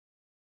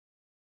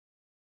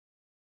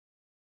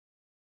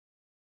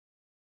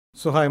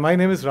So hi, my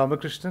name is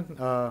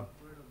Ramakrishnan.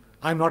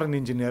 I'm not an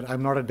engineer.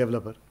 I'm not a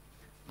developer.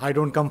 I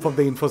don't come from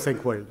the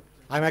InfoSec world.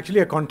 I'm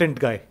actually a content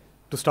guy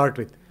to start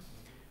with.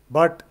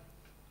 But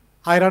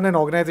I run an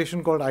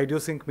organization called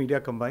IdeoSync Media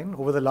Combine.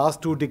 Over the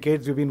last 2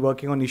 decades, we've been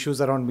working on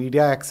issues around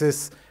media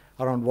access,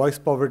 around voice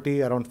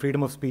poverty, around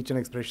freedom of speech and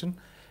expression.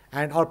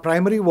 And our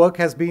primary work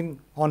has been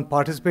on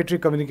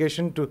participatory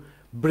communication to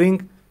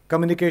bring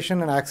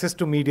communication and access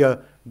to media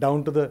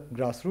down to the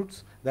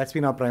grassroots. That's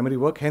been our primary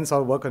work, hence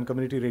our work on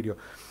community radio.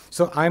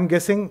 So I'm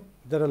guessing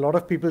that a lot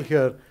of people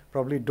here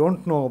probably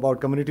don't know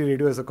about community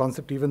radio as a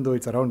concept, even though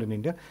it's around in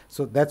India.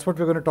 So that's what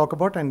we're going to talk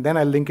about, and then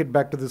I'll link it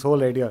back to this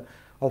whole idea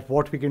of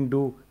what we can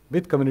do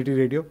with community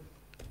radio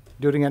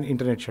during an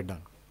internet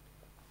shutdown.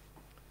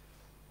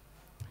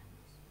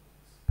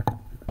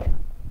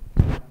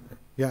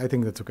 Yeah, I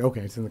think that's okay.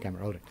 Okay, it's in the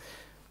camera, all right.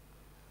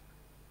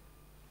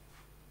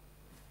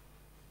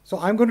 So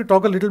I'm going to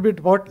talk a little bit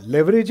about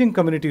leveraging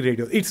community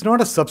radio. It's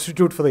not a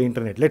substitute for the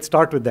internet. Let's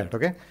start with that,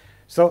 okay?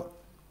 So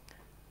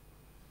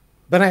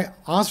when I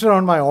asked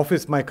around my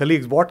office, my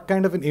colleagues, what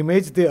kind of an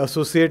image they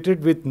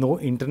associated with no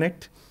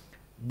internet,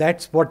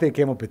 that's what they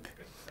came up with,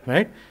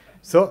 right?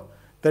 So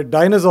the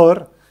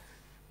dinosaur,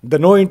 the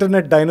no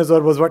internet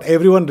dinosaur was what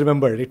everyone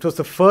remembered. It was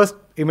the first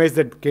image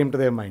that came to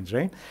their minds,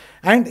 right?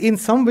 And in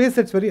some ways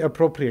that's very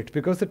appropriate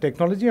because the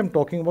technology I'm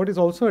talking about is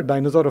also a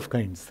dinosaur of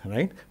kinds,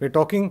 right? We're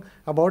talking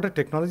about a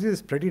technology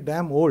that's pretty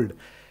damn old.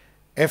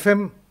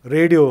 FM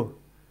radio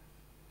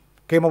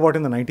came about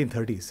in the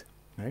 1930s,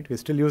 right? We're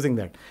still using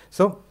that.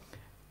 So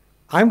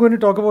I'm going to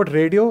talk about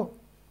radio,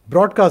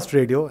 broadcast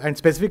radio, and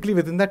specifically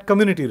within that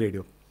community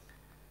radio.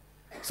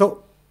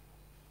 So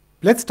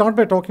let's start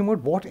by talking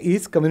about what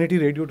is community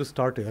radio to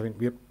start with. I mean,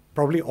 we're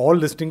probably all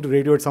listening to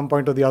radio at some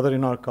point or the other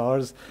in our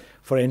cars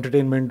for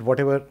entertainment,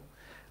 whatever.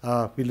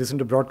 We listen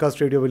to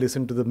broadcast radio, we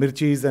listen to the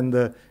Mirchis and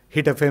the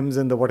Hit FMs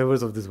and the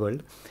whatevers of this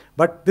world.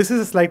 But this is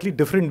a slightly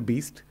different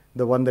beast,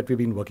 the one that we've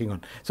been working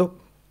on. So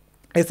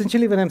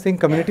essentially when I'm saying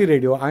community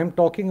radio, I'm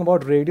talking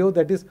about radio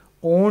that is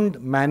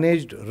owned,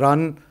 managed,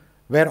 run,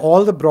 where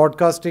all the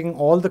broadcasting,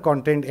 all the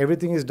content,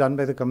 everything is done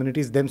by the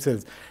communities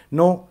themselves.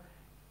 No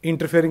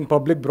interfering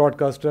public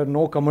broadcaster,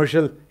 no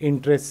commercial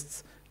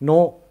interests,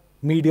 no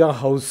media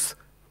house,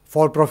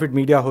 for-profit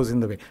media house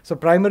in the way. So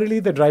primarily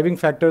the driving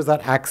factors are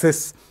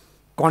access,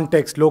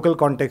 context, local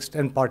context,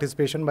 and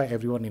participation by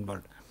everyone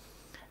involved.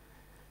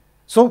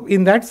 So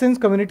in that sense,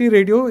 community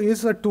radio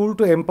is a tool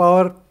to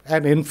empower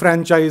and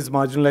enfranchise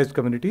marginalized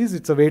communities.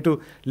 It's a way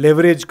to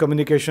leverage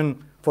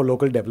communication for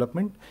local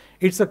development.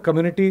 It's a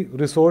community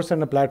resource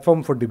and a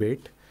platform for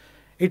debate.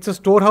 It's a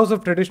storehouse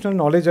of traditional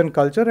knowledge and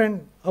culture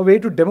and a way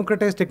to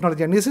democratize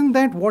technology. And isn't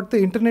that what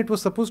the internet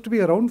was supposed to be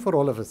around for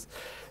all of us?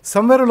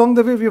 Somewhere along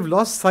the way, we've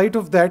lost sight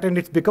of that and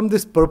it's become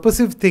this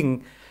purposive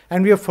thing.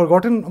 And we have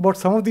forgotten about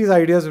some of these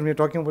ideas when we're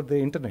talking about the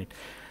internet.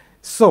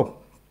 So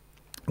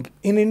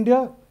in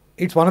India,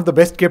 it's one of the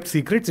best kept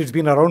secrets. It's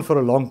been around for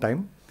a long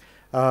time.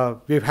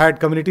 We've had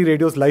community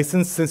radios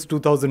licensed since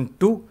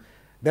 2002.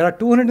 There are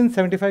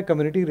 275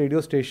 community radio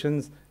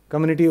stations,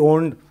 community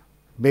owned,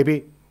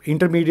 maybe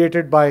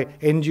intermediated by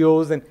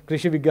NGOs and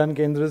Krishi Vigyan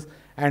Kendras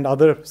and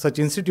other such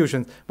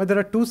institutions. But there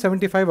are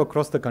 275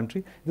 across the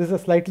country. This is a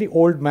slightly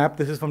old map.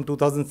 This is from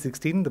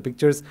 2016. The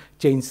pictures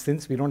changed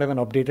since. We don't have an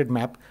updated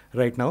map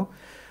right now.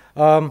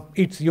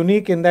 It's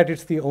unique in that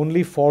it's the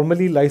only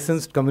formally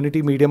licensed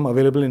community medium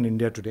available in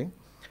India today.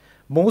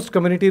 Most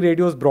community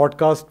radios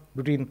broadcast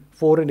between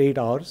 4 and 8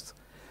 hours.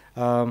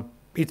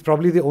 It's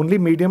probably the only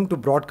medium to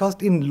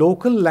broadcast in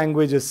local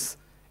languages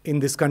in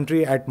this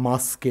country at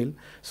mass scale.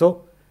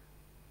 So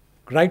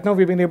right now,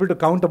 we've been able to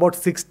count about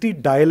 60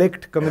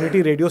 dialect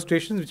community radio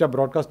stations, which are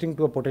broadcasting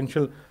to a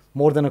potential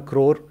more than 1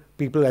 crore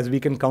people as we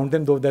can count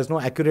them, though there's no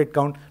accurate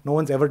count. No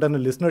one's ever done a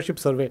listenership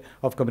survey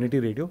of community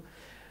radio.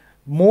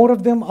 More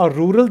of them are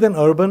rural than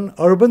urban.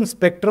 Urban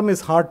spectrum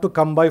is hard to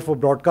come by for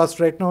broadcast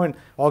right now, and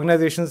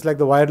organizations like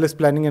the Wireless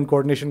Planning and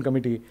Coordination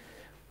Committee,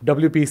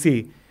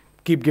 WPC,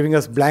 keep giving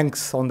us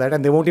blanks on that,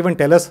 and they won't even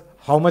tell us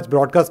how much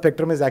broadcast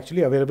spectrum is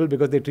actually available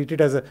because they treat it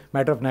as a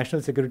matter of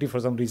national security for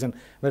some reason,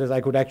 whereas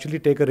I could actually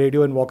take a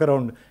radio and walk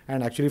around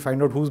and actually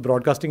find out who's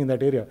broadcasting in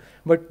that area.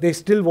 But they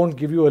still won't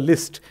give you a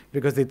list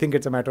because they think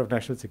it's a matter of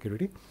national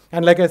security.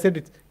 And like I said,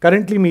 it's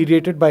currently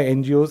mediated by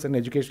NGOs and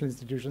educational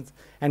institutions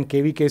and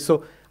KVK.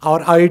 So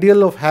our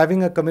ideal of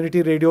having a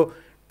community radio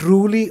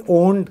truly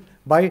owned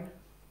by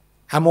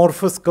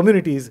amorphous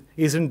communities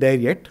isn't there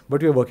yet,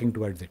 but we're working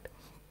towards it.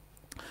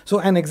 So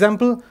an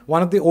example,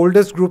 one of the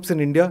oldest groups in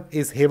India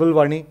is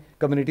Hevalwani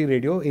Community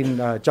Radio in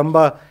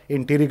Chamba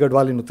in Tiri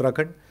Gadwal in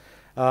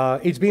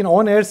Uttarakhand. It's been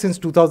on air since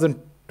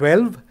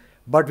 2012,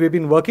 but we've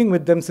been working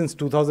with them since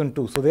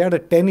 2002. So they had a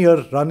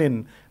 10-year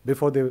run-in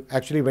before they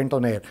actually went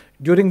on air,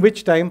 during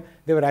which time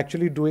they were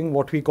actually doing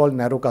what we call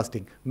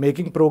narrowcasting,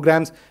 making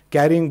programs,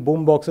 carrying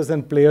boom boxes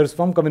and players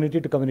from community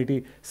to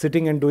community,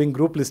 sitting and doing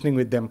group listening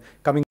with them,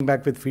 coming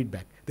back with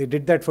feedback. They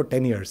did that for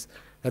 10 years.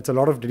 That's a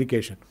lot of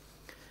dedication.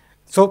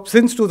 So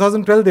since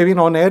 2012, they've been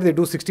on air. They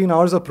do 16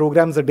 hours of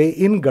programs a day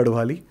in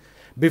Gadwali.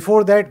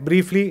 Before that,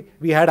 briefly,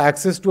 we had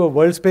access to a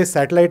world space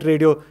satellite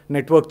radio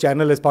network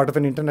channel as part of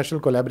an international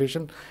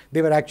collaboration.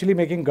 They were actually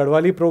making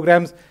Gadwali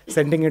programs,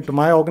 sending it to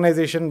my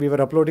organization. We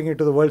were uploading it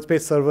to the world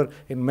space server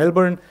in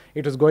Melbourne.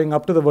 It was going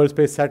up to the world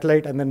space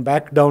satellite and then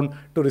back down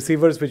to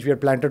receivers, which we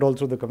had planted all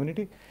through the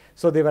community.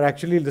 So they were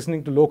actually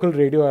listening to local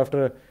radio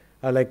after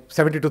like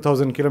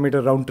 72,000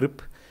 kilometer round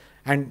trip.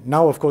 And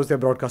now, of course, they're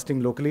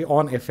broadcasting locally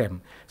on FM.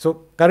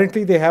 So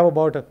currently, they have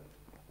about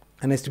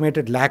an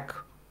estimated lakh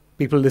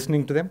people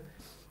listening to them.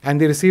 And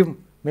they receive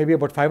maybe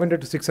about 500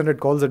 to 600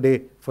 calls a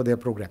day for their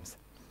programs.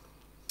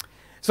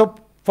 So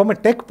from a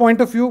tech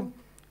point of view,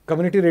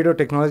 community radio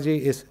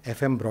technology is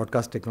FM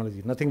broadcast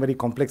technology. Nothing very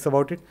complex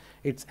about it.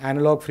 It's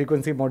analog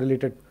frequency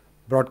modulated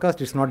broadcast.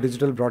 It's not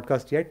digital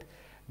broadcast yet.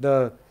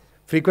 The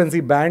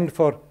frequency band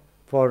for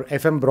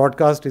FM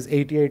broadcast is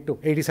 88 to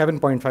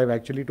 87.5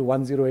 actually to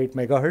 108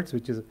 megahertz,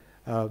 which is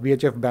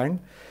VHF band.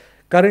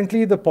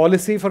 Currently, the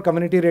policy for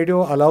community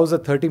radio allows a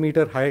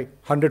 30-meter high,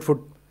 100-foot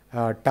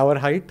tower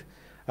height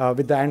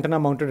with the antenna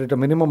mounted at a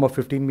minimum of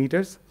 15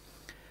 meters.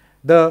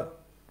 The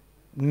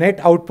net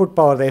output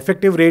power, the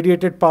effective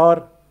radiated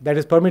power that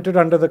is permitted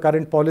under the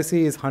current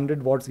policy is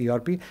 100 watts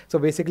ERP. So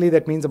basically,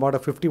 that means about a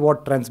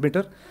 50-watt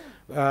transmitter.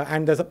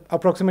 And there's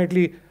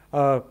approximately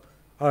a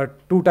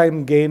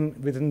 2-time gain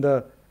within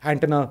the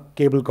antenna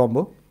cable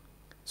combo.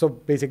 So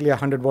basically, a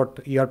 100-watt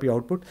ERP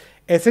output.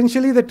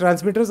 Essentially, the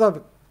transmitters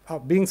are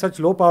being such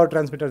low-power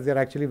transmitters, they're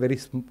actually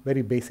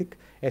very basic.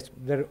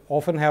 They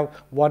often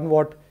have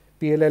 1-watt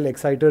PLL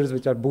exciters,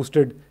 which are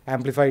boosted,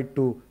 amplified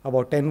to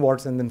about 10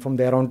 watts, and then from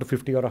there on to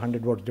 50 or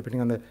 100 watts,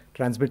 depending on the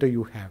transmitter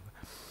you have.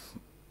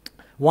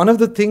 One of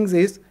the things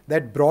is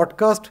that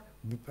broadcast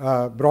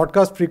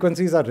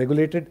frequencies are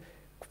regulated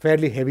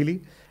fairly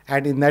heavily,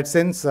 and in that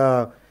sense,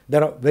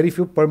 there are very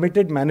few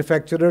permitted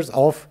manufacturers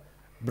of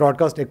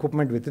broadcast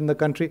equipment within the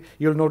country.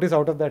 You'll notice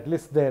out of that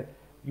list there,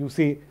 you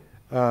see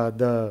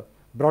the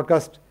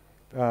Broadcast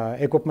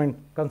Equipment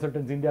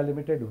Consultants India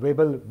Limited,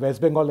 Webel,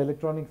 West Bengal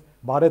Electronics,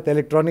 Bharat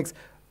Electronics.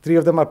 3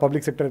 of them are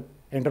public sector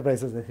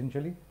enterprises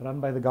essentially run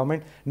by the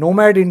government.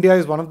 Nomad India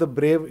is one of the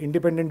brave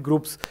independent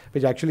groups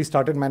which actually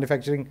started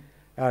manufacturing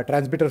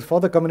transmitters for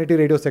the community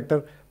radio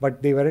sector,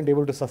 but they weren't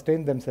able to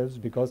sustain themselves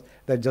because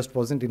there just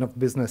wasn't enough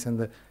business and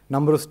the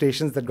number of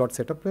stations that got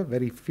set up were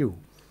very few.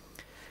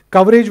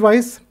 Coverage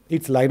wise,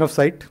 it's line of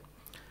sight.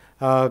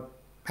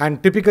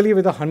 And typically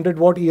with a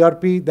 100-watt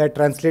ERP, that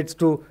translates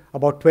to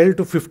about 12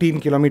 to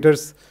 15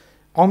 kilometers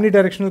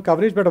omnidirectional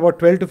coverage, but about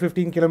 12 to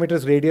 15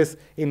 kilometers radius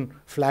in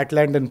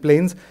flatland and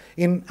plains.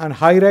 In a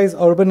high-rise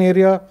urban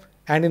area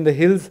and in the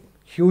hills,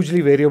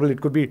 hugely variable.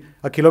 It could be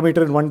a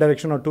kilometer in one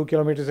direction or 2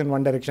 kilometers in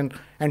one direction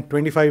and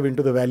 25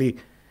 into the valley.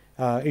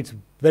 It's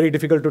very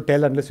difficult to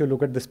tell unless you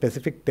look at the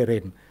specific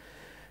terrain.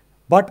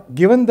 But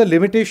given the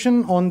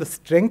limitation on the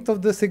strength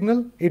of the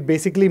signal, it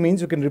basically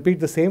means you can repeat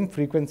the same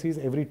frequencies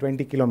every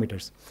 20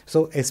 kilometers.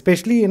 So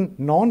especially in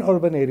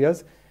non-urban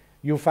areas,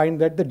 you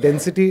find that the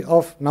density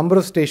of number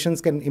of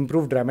stations can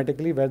improve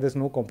dramatically where there's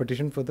no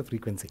competition for the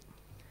frequency.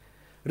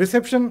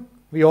 Reception,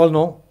 we all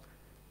know,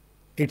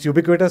 it's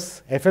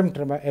ubiquitous.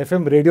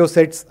 FM radio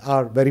sets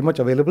are very much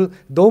available,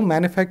 though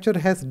manufacture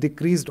has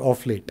decreased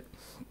of late.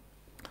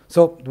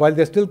 So while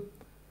they're still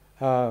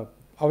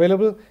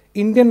available,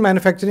 Indian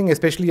manufacturing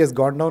especially has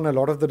gone down. A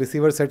lot of the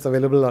receiver sets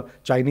available are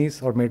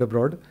Chinese or made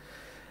abroad.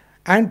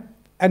 And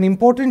an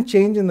important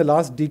change in the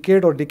last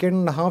decade or decade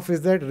and a half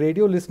is that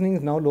radio listening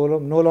is now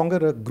no longer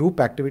a group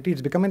activity.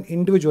 It's become an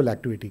individual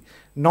activity,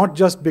 not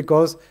just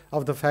because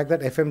of the fact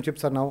that FM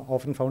chips are now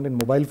often found in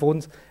mobile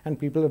phones and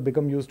people have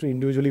become used to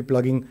individually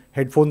plugging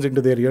headphones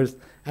into their ears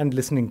and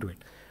listening to it.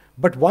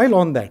 But while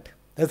on that,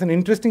 there's an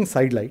interesting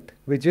sidelight,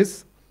 which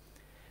is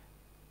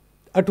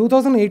a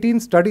 2018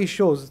 study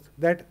shows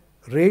that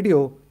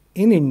radio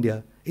in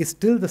India is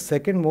still the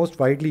second most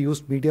widely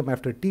used medium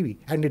after TV,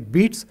 and it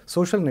beats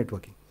social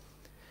networking.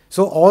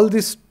 So all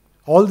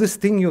this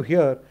thing you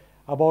hear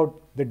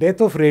about the death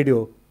of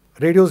radio,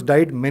 radio's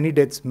died many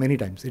deaths many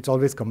times. It's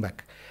always come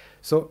back.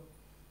 So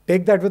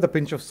take that with a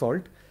pinch of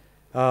salt.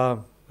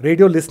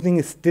 Radio listening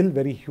is still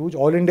very huge.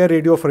 All India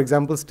Radio, for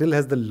example, still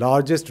has the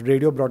largest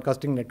radio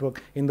broadcasting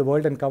network in the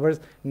world and covers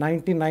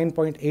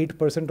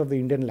 99.8% of the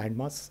Indian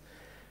landmass.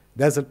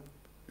 There's a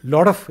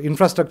lot of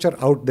infrastructure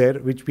out there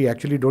which we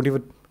actually don't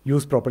even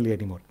use properly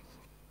anymore.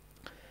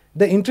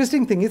 The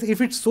interesting thing is,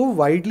 if it's so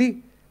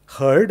widely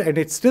heard and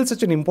it's still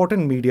such an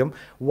important medium,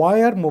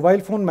 why are mobile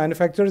phone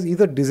manufacturers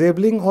either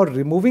disabling or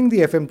removing the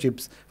FM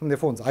chips from their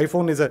phones?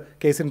 iPhone is a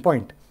case in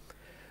point.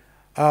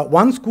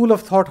 One school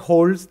of thought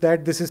holds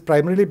that this is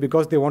primarily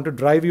because they want to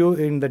drive you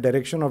in the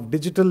direction of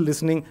digital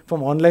listening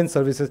from online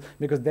services,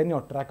 because then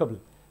you're trackable.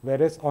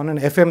 Whereas on an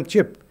FM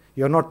chip,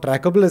 you're not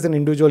trackable as an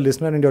individual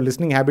listener and your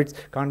listening habits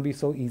can't be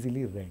so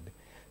easily read.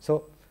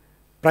 So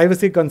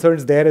privacy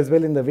concerns there as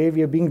well, in the way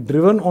we are being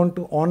driven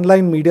onto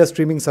online media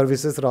streaming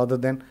services rather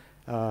than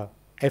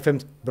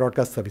FM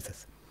broadcast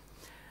services.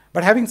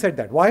 But having said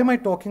that, why am I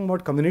talking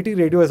about community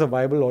radio as a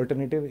viable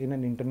alternative in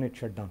an internet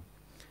shutdown?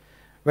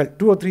 Well,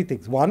 2 or 3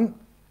 things. One,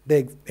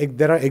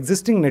 There are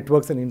existing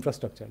networks and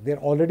infrastructure. They're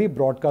already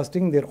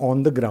broadcasting, they're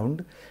on the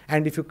ground.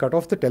 And if you cut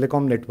off the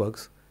telecom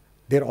networks,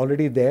 they're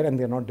already there and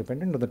they're not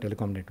dependent on the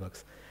telecom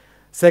networks.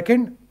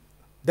 Second,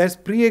 there's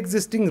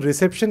pre-existing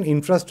reception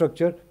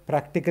infrastructure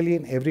practically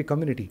in every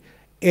community.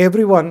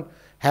 Everyone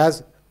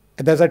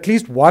there's at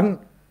least one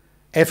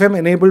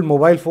FM-enabled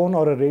mobile phone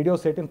or a radio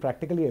set in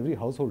practically every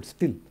household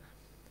still.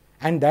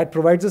 And that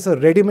provides us a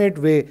ready-made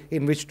way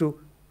in which to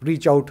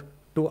reach out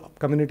to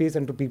communities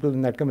and to people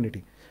in that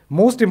community.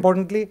 Most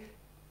importantly,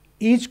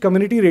 each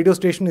community radio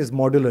station is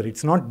modular.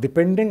 It's not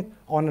dependent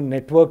on a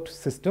networked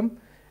system,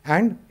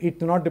 and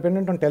it's not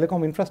dependent on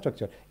telecom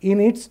infrastructure. In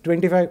its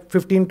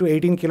 15 to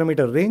 18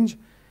 kilometer range,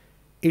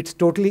 it's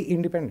totally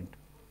independent.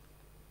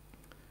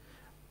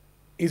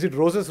 Is it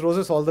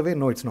roses all the way?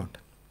 No, it's not.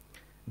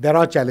 There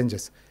are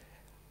challenges.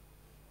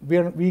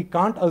 We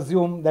can't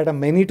assume that a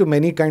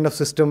many-to-many kind of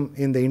system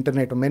in the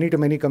internet or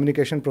many-to-many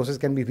communication process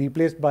can be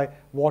replaced by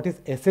what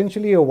is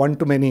essentially a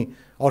one-to-many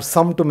or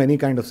sum-to-many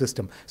kind of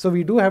system. So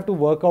we do have to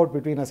work out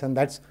between us, and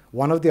that's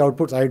one of the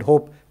outputs I'd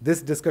hope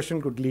this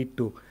discussion could lead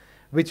to,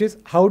 which is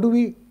how do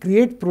we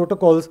create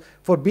protocols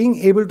for being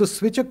able to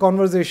switch a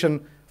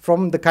conversation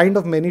from the kind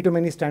of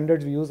many-to-many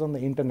standards we use on the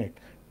internet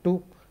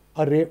to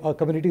a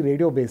community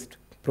radio-based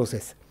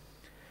process.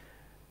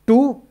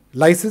 Two,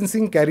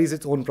 licensing carries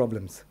its own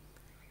problems.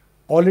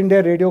 All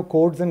India radio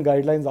codes and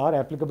guidelines are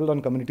applicable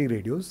on community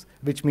radios,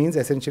 which means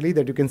essentially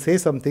that you can say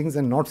some things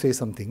and not say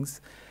some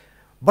things.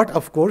 But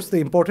of course, the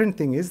important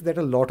thing is that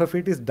a lot of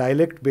it is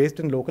dialect-based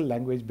and local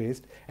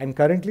language-based, and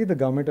currently the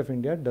government of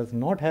India does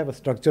not have a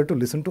structure to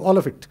listen to all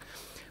of it.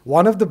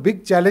 One of the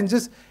big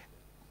challenges,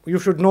 you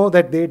should know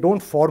that they don't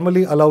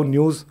formally allow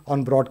news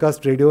on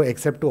broadcast radio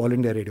except to All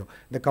India Radio.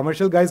 The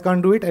commercial guys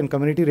can't do it and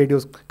community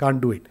radios can't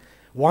do it.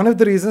 One of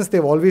the reasons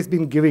they've always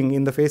been giving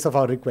in the face of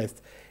our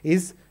requests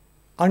is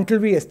until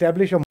we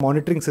establish a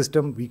monitoring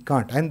system, we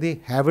can't. And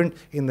they haven't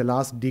in the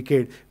last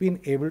decade been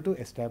able to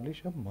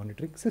establish a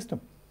monitoring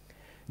system.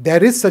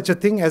 There is such a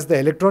thing as the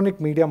Electronic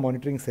Media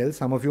Monitoring Cell.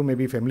 Some of you may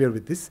be familiar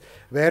with this,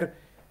 where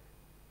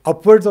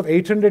upwards of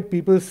 800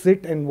 people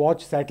sit and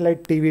watch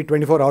satellite TV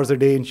 24 hours a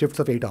day in shifts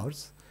of 8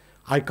 hours.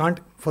 I can't,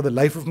 for the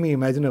life of me,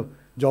 imagine a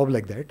job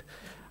like that.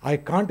 I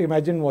can't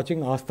imagine watching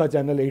Aastha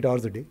channel 8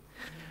 hours a day.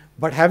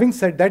 But having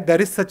said that, there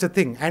is such a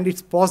thing, and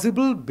it's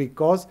possible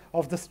because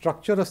of the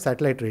structure of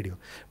satellite radio.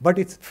 But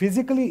it's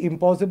physically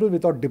impossible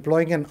without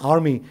deploying an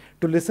army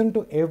to listen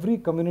to every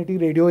community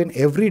radio in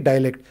every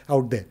dialect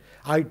out there.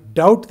 I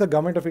doubt the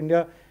government of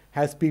India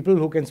has people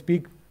who can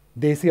speak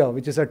Desia,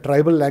 which is a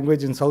tribal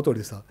language in South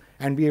Odisha,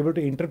 and be able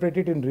to interpret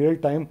it in real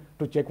time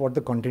to check what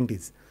the content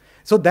is.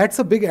 So that's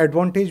a big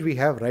advantage we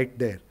have right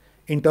there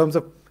in terms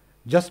of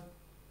just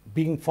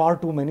being far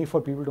too many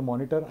for people to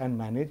monitor and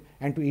manage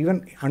and to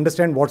even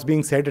understand what's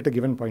being said at a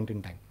given point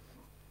in time.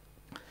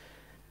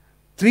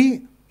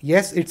 3,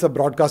 yes, it's a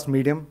broadcast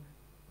medium.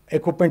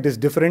 Equipment is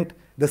different.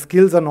 The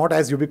skills are not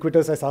as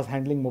ubiquitous as us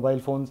handling mobile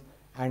phones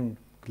and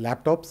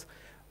laptops.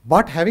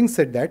 But having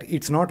said that,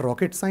 it's not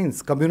rocket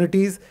science.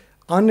 Communities,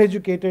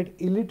 uneducated,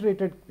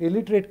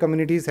 illiterate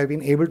communities have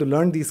been able to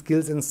learn these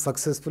skills and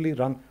successfully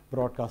run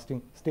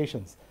broadcasting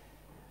stations.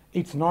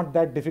 It's not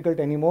that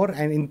difficult anymore,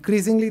 and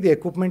increasingly the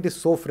equipment is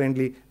so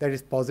friendly that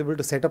it's possible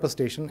to set up a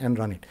station and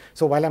run it.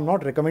 So while I'm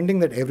not recommending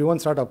that everyone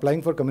start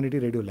applying for community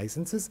radio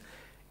licenses,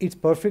 it's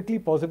perfectly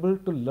possible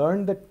to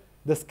learn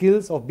the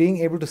skills of being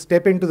able to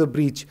step into the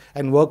breach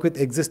and work with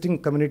existing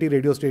community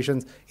radio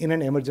stations in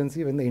an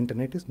emergency when the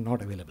internet is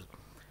not available.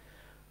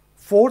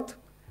 Fourth,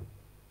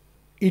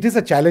 it is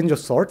a challenge of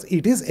sorts.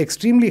 It is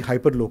extremely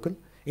hyper-local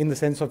in the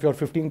sense of your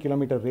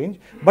 15-kilometer range,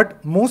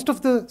 but most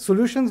of the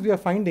solutions we are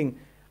finding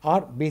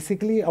are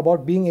basically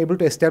about being able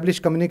to establish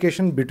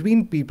communication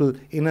between people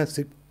in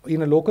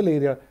a local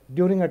area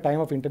during a time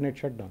of internet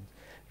shutdown.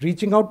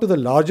 Reaching out to the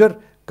larger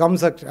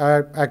comes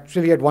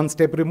actually at one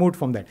step removed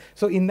from that.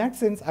 So in that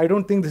sense, I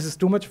don't think this is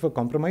too much of a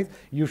compromise.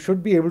 You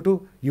should be able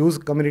to use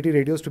community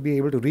radios to be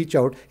able to reach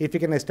out if you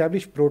can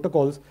establish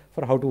protocols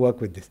for how to work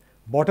with this.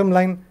 Bottom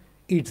line,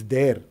 it's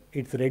there,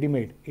 it's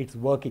ready-made, it's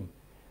working.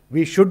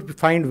 We should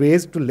find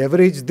ways to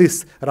leverage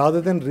this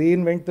rather than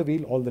reinvent the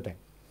wheel all the time.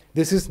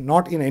 This is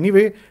not in any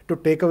way to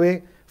take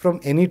away from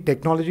any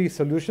technology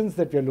solutions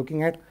that we are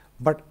looking at,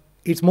 but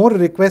it's more a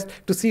request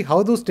to see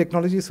how those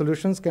technology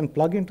solutions can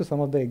plug into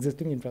some of the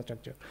existing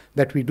infrastructure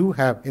that we do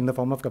have in the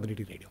form of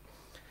community radio.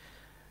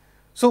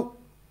 So,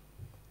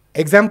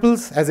 as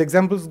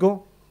examples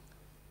go,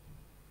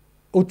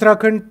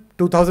 Uttarakhand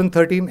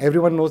 2013,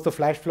 everyone knows the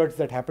flash floods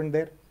that happened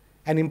there.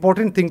 An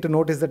important thing to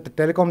note is that the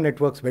telecom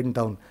networks went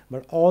down,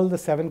 but all the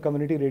 7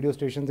 community radio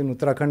stations in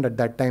Uttarakhand at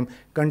that time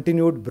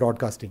continued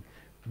broadcasting.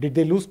 Did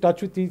they lose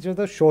touch with each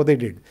other? Sure they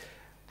did.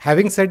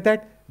 Having said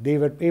that, they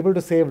were able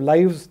to save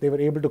lives, they were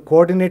able to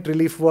coordinate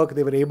relief work,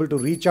 they were able to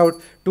reach out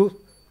to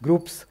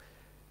groups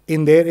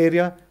in their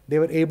area, they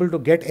were able to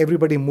get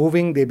everybody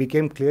moving, they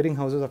became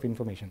clearinghouses of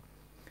information.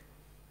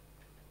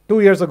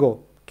 2 years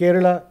ago,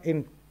 Kerala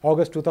in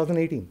August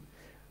 2018,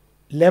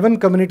 11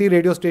 community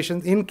radio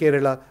stations in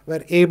Kerala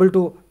were able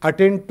to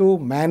attend to,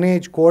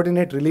 manage,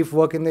 coordinate relief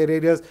work in their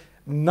areas.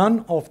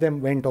 None of them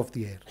went off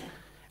the air.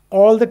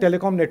 All the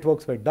telecom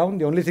networks were down.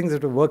 The only things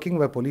that were working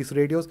were police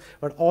radios,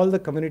 but all the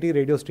community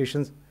radio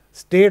stations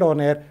stayed on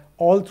air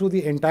all through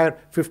the entire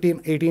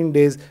 15, 18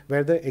 days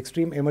where the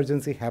extreme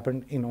emergency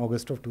happened in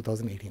August of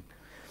 2018.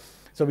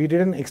 So we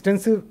did an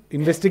extensive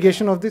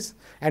investigation of this,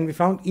 and we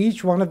found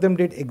each one of them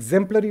did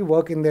exemplary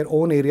work in their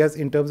own areas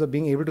in terms of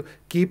being able to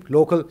keep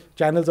local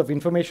channels of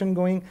information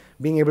going,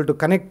 being able to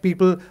connect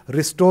people,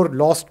 restore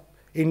lost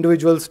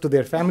individuals to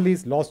their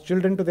families, lost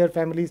children to their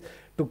families,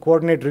 to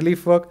coordinate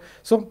relief work.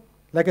 So,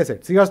 like I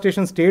said, CR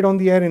stations stayed on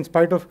the air in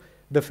spite of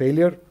the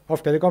failure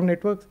of telecom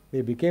networks.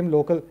 They became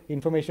local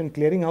information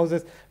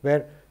clearinghouses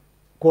where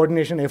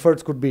coordination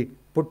efforts could be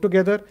put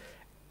together.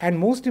 And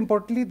most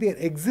importantly, their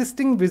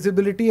existing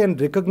visibility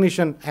and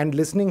recognition and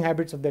listening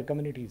habits of their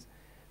communities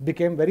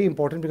became very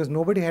important because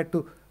nobody had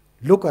to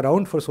look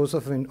around for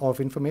sources of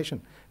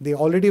information. They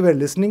already were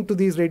listening to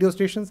these radio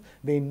stations.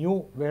 They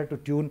knew where to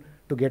tune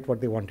to get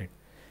what they wanted.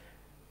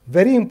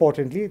 Very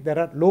importantly, there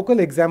are local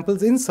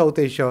examples in South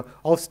Asia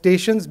of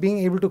stations being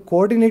able to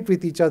coordinate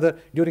with each other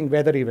during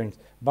weather events.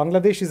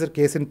 Bangladesh is a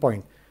case in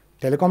point.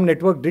 Telecom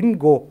network didn't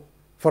go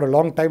for a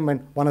long time when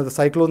one of the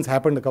cyclones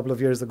happened a couple of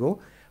years ago,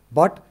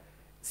 but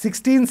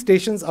 16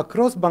 stations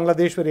across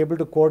Bangladesh were able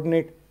to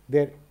coordinate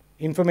their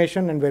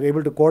information and were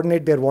able to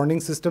coordinate their warning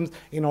systems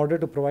in order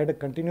to provide a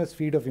continuous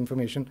feed of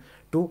information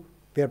to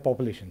their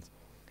populations.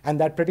 And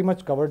that pretty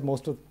much covered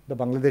most of the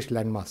Bangladesh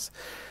landmass.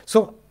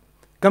 So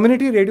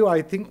community radio,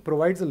 I think,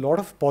 provides a lot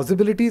of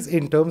possibilities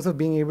in terms of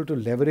being able to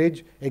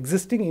leverage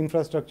existing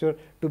infrastructure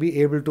to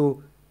be able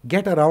to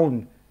get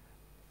around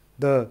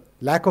the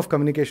lack of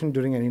communication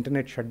during an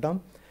internet shutdown.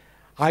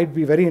 I'd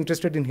be very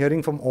interested in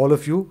hearing from all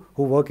of you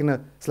who work in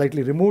a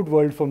slightly removed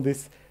world from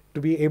this to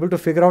be able to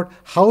figure out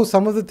how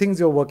some of the things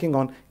you're working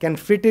on can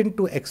fit in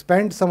to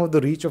expand some of the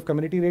reach of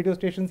community radio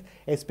stations,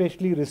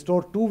 especially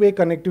restore two-way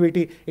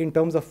connectivity in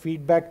terms of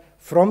feedback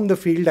from the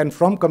field and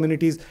from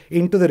communities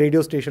into the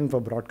radio station for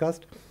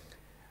broadcast.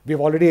 We've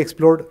already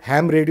explored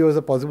ham radio as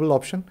a possible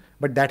option,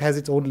 but that has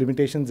its own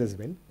limitations as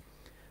well.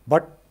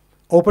 But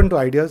open to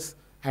ideas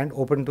and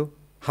open to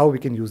how we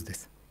can use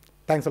this.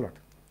 Thanks a lot.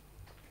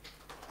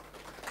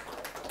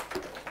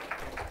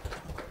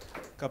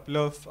 Couple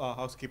of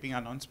housekeeping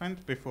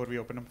announcements before we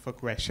open up for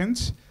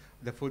questions.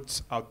 The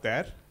food's out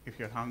there. If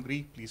you're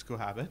hungry, please go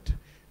have it.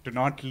 Do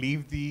not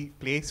leave the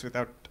place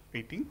without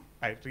eating.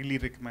 I really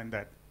recommend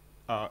that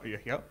you're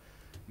here.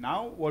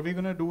 Now, what we're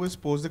going to do is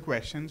pose the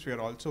questions. We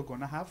are also going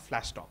to have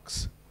flash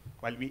talks.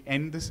 While we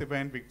end this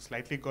event, we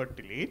slightly got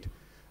delayed.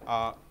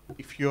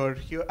 If you're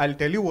here, I'll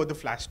tell you what the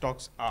flash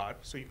talks are,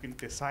 so you can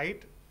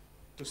decide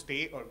to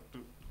stay or to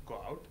go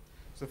out.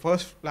 The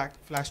first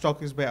flash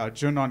talk is by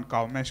Arjun on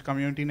Cow Mesh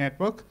Community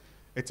Network.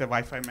 It's a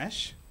Wi-Fi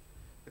mesh.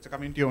 It's a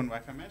community-owned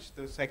Wi-Fi mesh.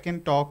 The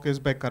second talk is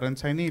by Karan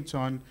Saini. It's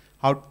on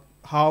what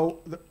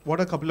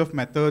are a couple of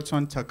methods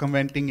on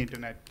circumventing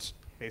internet,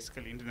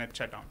 basically internet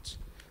shutdowns.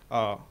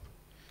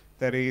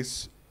 There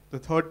is the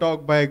third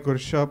talk by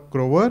Gurshab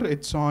Grover.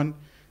 It's on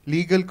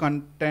legal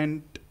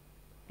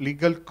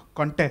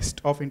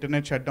contest of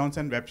internet shutdowns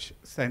and web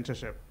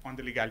censorship on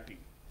the legality.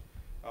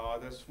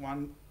 There's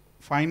one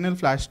final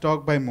flash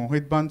talk by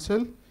Mohit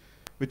Bansal,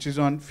 which is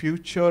on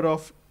future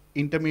of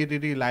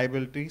intermediary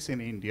liabilities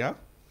in India.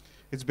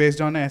 It's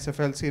based on a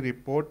SFLC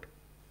report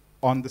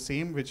on the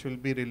same, which will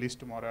be released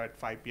tomorrow at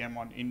 5 p.m.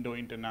 on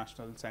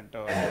Indo-Islamic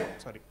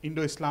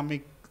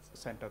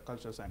Center,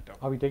 Culture Center.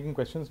 Are we taking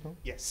questions now?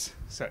 Yes,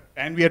 sir.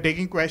 And we are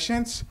taking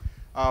questions.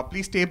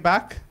 Please stay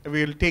back.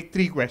 We'll take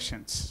 3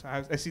 questions.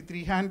 I see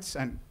 3 hands,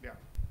 and yeah.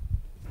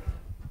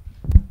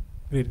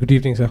 Great. Good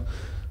evening, sir.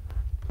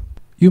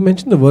 You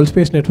mentioned the World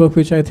Space Network,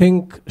 which I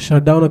think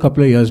shut down a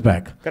couple of years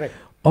back. Correct.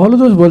 All of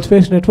those World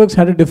Space Networks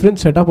had a different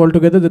setup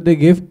altogether that they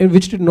gave,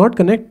 which did not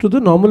connect to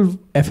the normal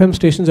FM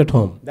stations at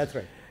home. That's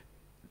right.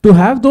 To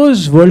have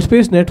those World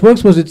Space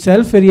Networks was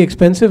itself very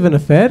expensive an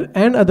affair,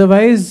 and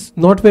otherwise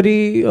not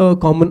very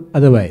common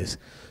otherwise.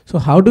 So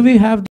how do we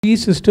have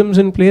these systems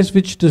in place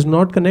which does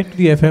not connect to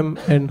the FM,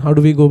 and how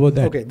do we go about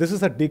that? Okay, this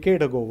is a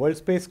decade ago. World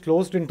Space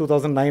closed in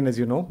 2009, as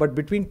you know, but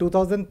between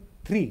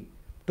 2003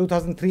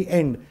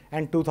 end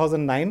and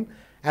 2009,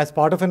 as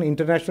part of an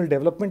international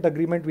development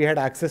agreement, we had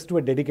access to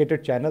a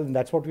dedicated channel, and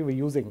that's what we were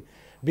using.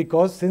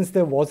 Because since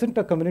there wasn't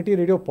a community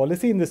radio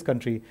policy in this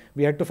country,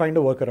 we had to find a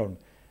workaround.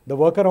 The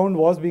workaround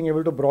was being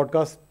able to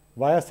broadcast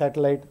via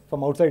satellite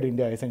from outside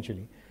India,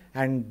 essentially.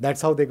 And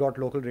that's how they got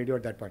local radio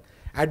at that point.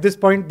 At this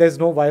point, there's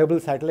no viable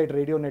satellite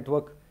radio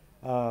network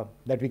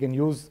that we can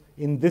use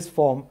in this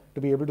form to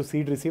be able to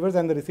seed receivers,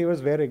 and the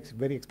receivers were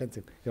very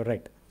expensive. You're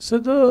right. So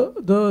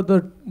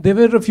there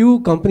were a few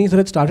companies that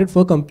had started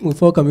for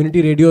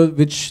community radio,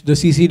 which the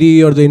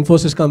CCD or the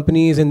Infosys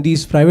companies and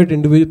these private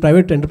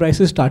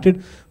enterprises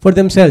started for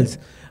themselves.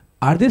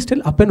 Are they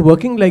still up and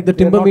working like the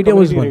Timber Media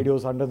was one?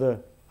 Radios under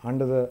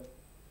the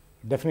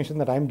definition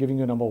that I'm giving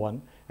you, number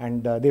one,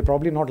 and they're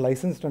probably not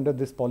licensed under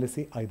this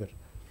policy either.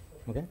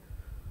 Okay,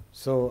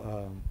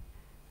 so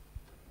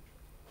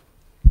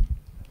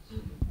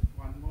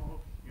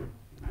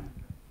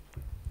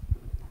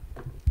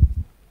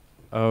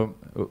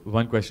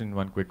One question,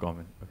 one quick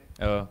comment.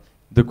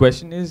 The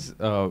question is,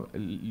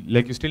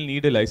 like you still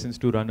need a license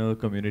to run a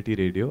community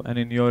radio, and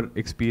in your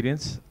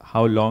experience,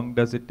 how long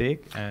does it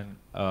take? And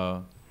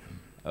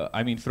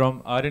I mean,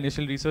 from our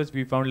initial research,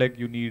 we found like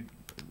you need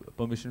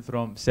permission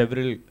from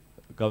several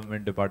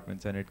government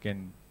departments, and it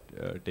can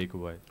take a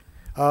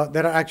while.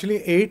 There are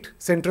actually 8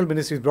 central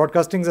ministries.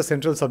 Broadcasting is a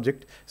central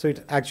subject. So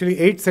it's actually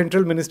 8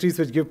 central ministries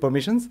which give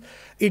permissions.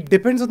 It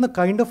depends on the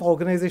kind of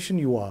organization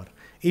you are.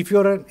 If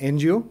you're an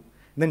NGO,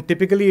 then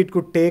typically it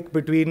could take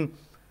between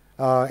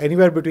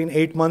anywhere between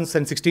 8 months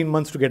and 16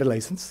 months to get a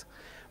license.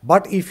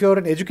 But if you're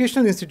an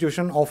educational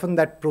institution, often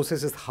that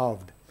process is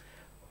halved.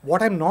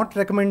 What I'm not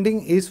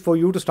recommending is for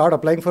you to start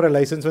applying for a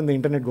license when the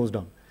internet goes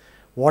down.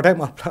 What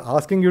I'm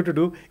asking you to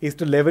do is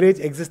to leverage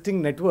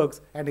existing networks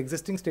and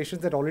existing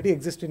stations that already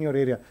exist in your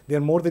area. They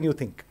are more than you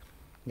think.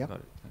 Yeah.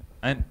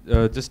 And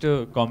just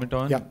a comment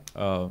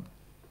on,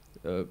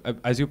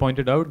 as you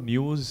pointed out,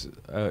 news,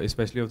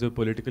 especially of the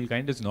political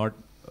kind, is not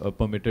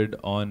permitted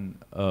on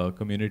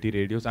community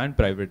radios and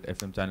private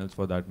FM channels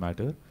for that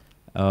matter.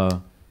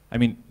 I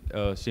mean,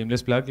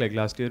 shameless plug, like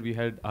last year we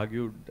had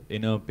argued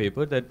in a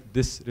paper that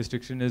this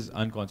restriction is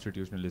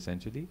unconstitutional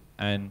essentially.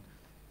 And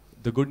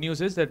the good news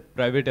is that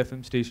private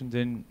FM stations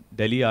in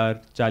Delhi are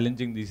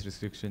challenging these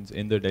restrictions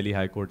in the Delhi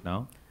High Court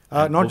now.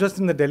 Not just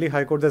in the Delhi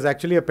High Court, there's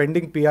actually a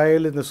pending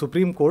PIL in the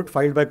Supreme Court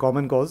filed by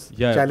Common Cause,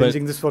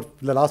 challenging this for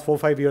the last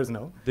 4-5 years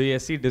now. The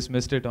SC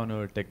dismissed it on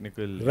a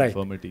technical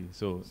infirmity.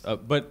 So,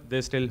 but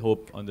there's still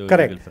hope on the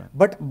Correct. legal front.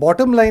 But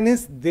bottom line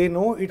is they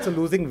know it's a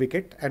losing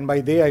wicket, and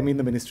by they I mean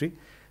the ministry.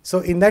 So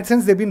in that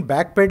sense, they've been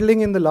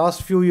backpedaling in the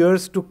last few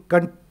years to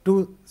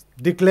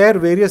declare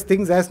various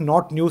things as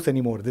not news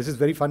anymore. This is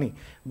very funny,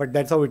 but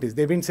that's how it is.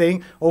 They've been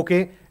saying,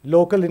 okay,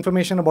 local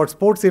information about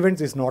sports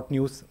events is not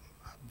news.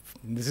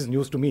 This is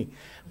news to me,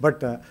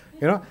 but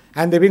you know,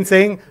 and they've been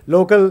saying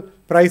local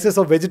prices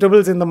of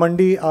vegetables in the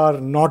mandi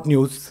are not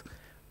news.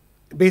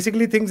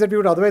 Basically, things that we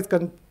would otherwise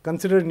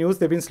consider news,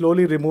 they've been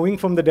slowly removing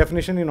from the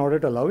definition in order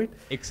to allow it.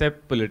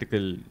 Except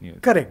political news.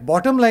 Correct.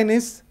 Bottom line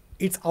is,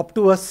 it's up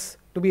to us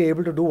to be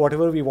able to do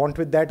whatever we want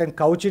with that and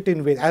couch it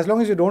in ways. As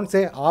long as you don't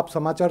say, "Aap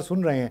samachar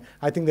sun rahe hain,"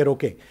 I think they're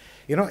okay.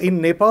 You know,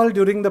 in Nepal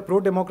during the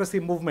pro-democracy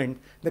movement,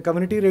 the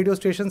community radio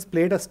stations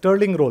played a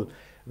sterling role.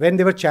 When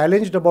they were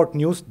challenged about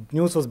news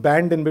was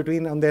banned in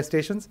between on their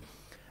stations,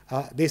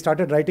 they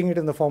started writing it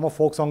in the form of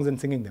folk songs and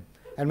singing them.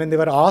 And when they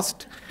were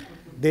asked,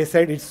 they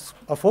said it's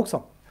a folk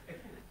song.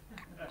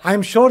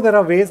 I'm sure there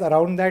are ways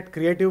around that,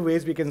 creative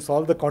ways we can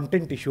solve the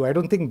content issue. I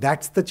don't think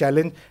that's the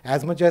challenge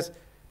as much as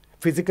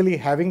physically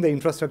having the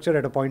infrastructure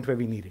at a point where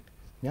we need it.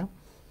 Yeah.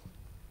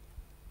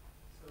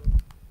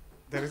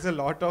 There is a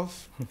lot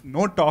of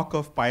no talk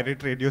of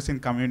pirate radios in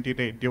community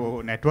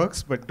radio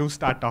networks, but do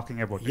start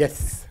talking about it.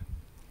 Yes.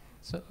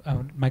 So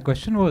my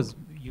question was,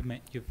 you've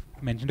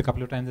mentioned a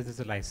couple of times that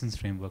there's a license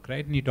framework,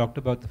 right? And you talked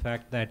about the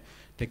fact that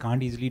they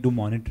can't easily do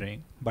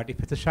monitoring. But if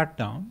it's a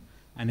shutdown,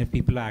 and if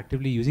people are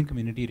actively using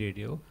community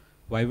radio,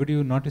 why would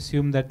you not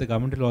assume that the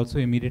government will also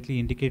immediately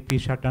indicate,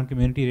 please shut down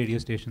community radio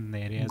stations in the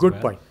area as well? Good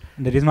point.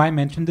 And the reason why I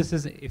mentioned this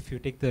is, if you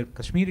take the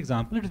Kashmir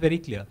example, it's very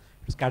clear.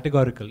 It was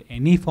categorical.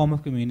 Any form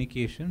of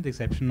communication, the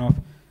exception of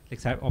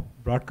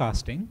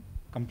broadcasting,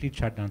 complete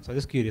shutdown. So I'm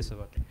just curious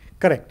about it.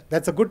 Correct.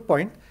 That's a good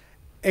point.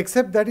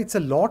 Except that it's a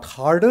lot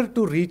harder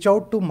to reach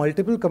out to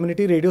multiple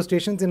community radio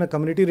stations in a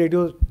community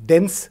radio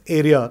dense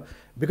area,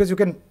 because you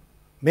can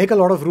make a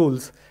lot of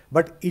rules,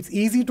 but it's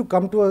easy to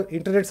come to an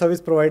internet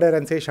service provider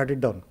and say, shut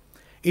it down.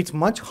 It's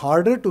much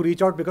harder to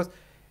reach out because,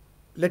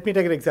 let me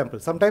take an example.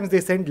 Sometimes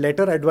they send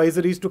letter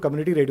advisories to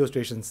community radio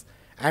stations,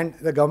 and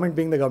the government,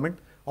 being the government,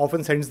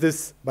 often sends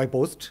this by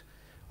post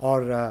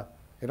or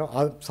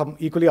some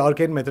equally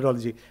arcane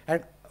methodology.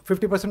 And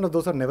 50% of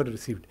those are never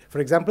received. For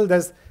example,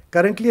 there's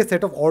currently a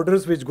set of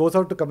orders which goes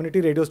out to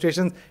community radio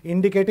stations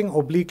indicating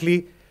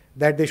obliquely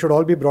that they should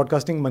all be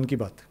broadcasting Man Ki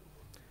Baat.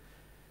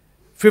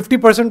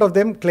 50% of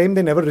them claim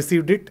they never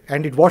received it,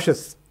 and it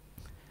washes.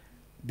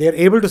 They're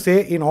able to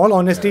say, in all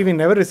honesty, we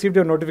never received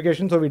your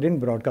notification, so we didn't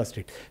broadcast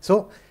it.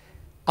 So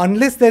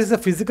unless there is a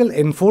physical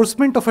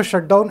enforcement of a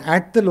shutdown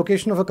at the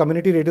location of a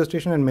community radio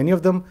station, and many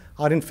of them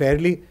are in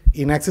fairly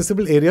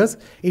inaccessible areas,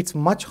 it's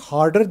much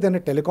harder than a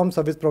telecom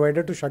service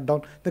provider to shut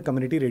down the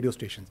community radio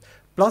stations.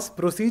 Plus,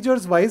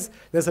 procedures-wise,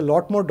 there's a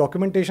lot more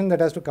documentation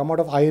that has to come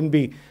out of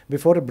INB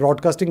before a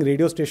broadcasting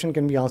radio station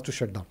can be asked to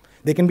shut down.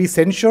 They can be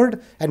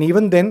censured, and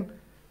even then,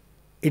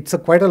 it's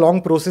quite a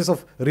long process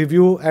of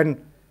review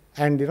and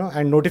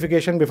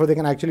notification before they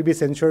can actually be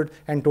censured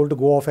and told to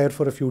go off air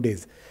for a few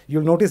days.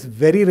 You'll notice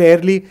very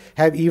rarely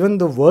have even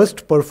the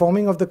worst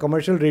performing of the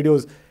commercial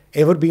radios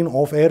ever been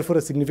off air for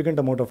a significant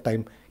amount of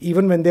time,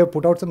 even when they have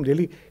put out some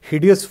really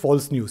hideous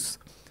false news.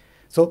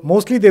 So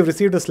mostly they've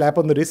received a slap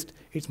on the wrist.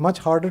 It's much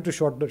harder to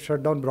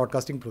shut down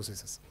broadcasting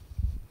processes.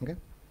 Okay.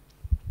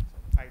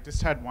 I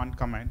just had one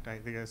comment. I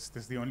guess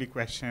this is the only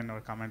question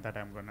or comment that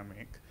I'm going to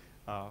make.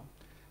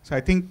 So I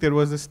think there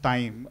was this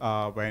time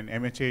when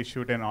MHA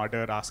issued an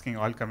order asking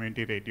all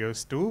community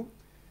radios to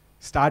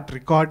start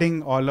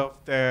recording all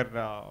of their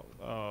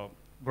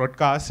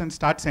broadcasts and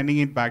start sending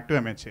it back to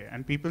MHA.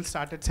 And people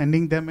started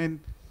sending them in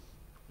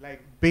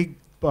like big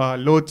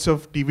loads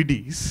of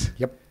DVDs.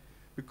 Yep.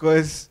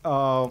 Because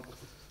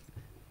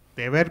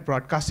they were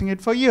broadcasting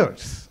it for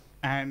years.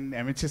 And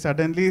MHA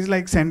suddenly is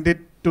like, send it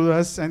to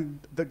us, and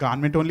the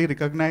government only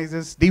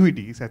recognizes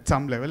DVDs at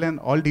some level, and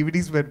all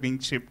DVDs were being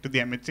shipped to the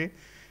MHA.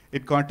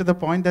 It got to the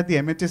point that the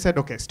MHA said,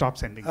 okay, stop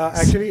sending this.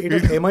 Actually, it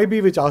was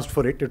MIB which asked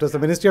for it. It was the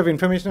Ministry of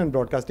Information and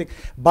Broadcasting.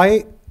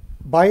 By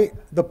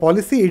the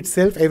policy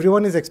itself,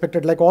 everyone is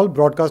expected, like all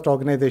broadcast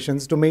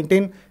organizations, to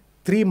maintain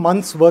 3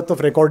 months worth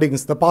of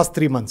recordings, the past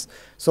 3 months.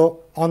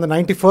 So on the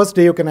 91st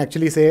day, you can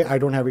actually say, I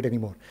don't have it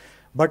anymore.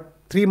 But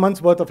 3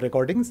 months worth of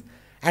recordings.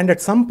 And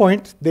at some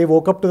point, they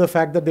woke up to the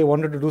fact that they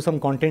wanted to do some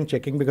content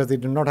checking because they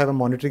did not have a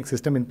monitoring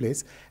system in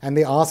place. And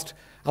they asked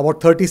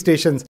about 30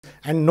 stations,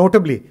 and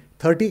notably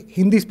 30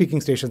 Hindi-speaking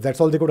stations.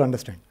 That's all they could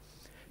understand.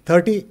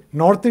 30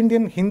 North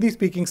Indian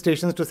Hindi-speaking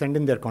stations to send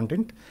in their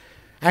content.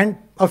 And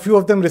a few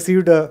of them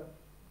received a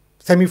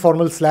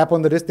semi-formal slap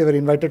on the wrist. They were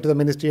invited to the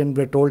ministry and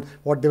were told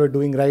what they were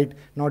doing right,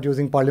 not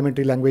using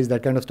parliamentary language,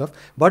 that kind of stuff.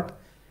 But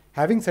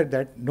having said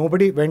that,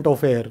 nobody went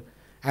off air.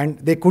 And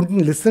they couldn't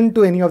listen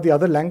to any of the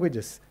other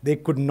languages. They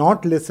could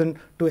not listen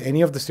to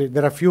any of the stations.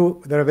 There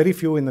are very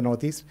few in the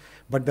Northeast,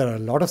 but there are a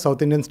lot of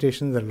South Indian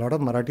stations, there are a lot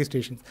of Marathi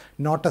stations.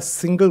 Not a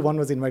single one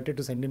was invited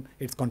to send in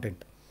its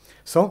content.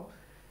 So,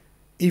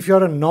 if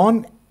you're a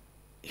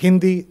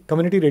non-Hindi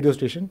community radio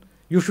station,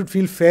 you should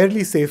feel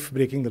fairly safe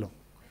breaking the law.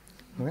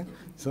 Okay?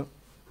 So,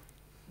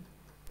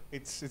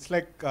 it's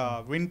like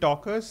Wind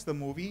Talkers, the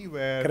movie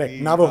where correct,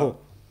 Navajo.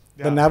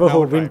 The Navajo Navajo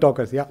Wind tribe.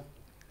 Talkers, yeah.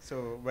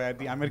 So where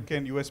the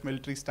American US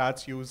military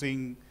starts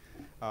using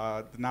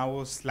the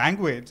Navajo's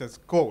language as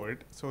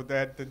code so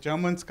that the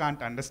Germans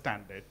can't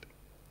understand it.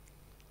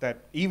 That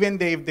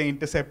even if they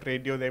intercept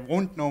radio, they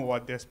won't know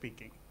what they're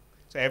speaking.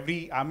 So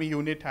every army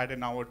unit had a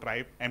Navajo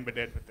tribe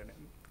embedded within it.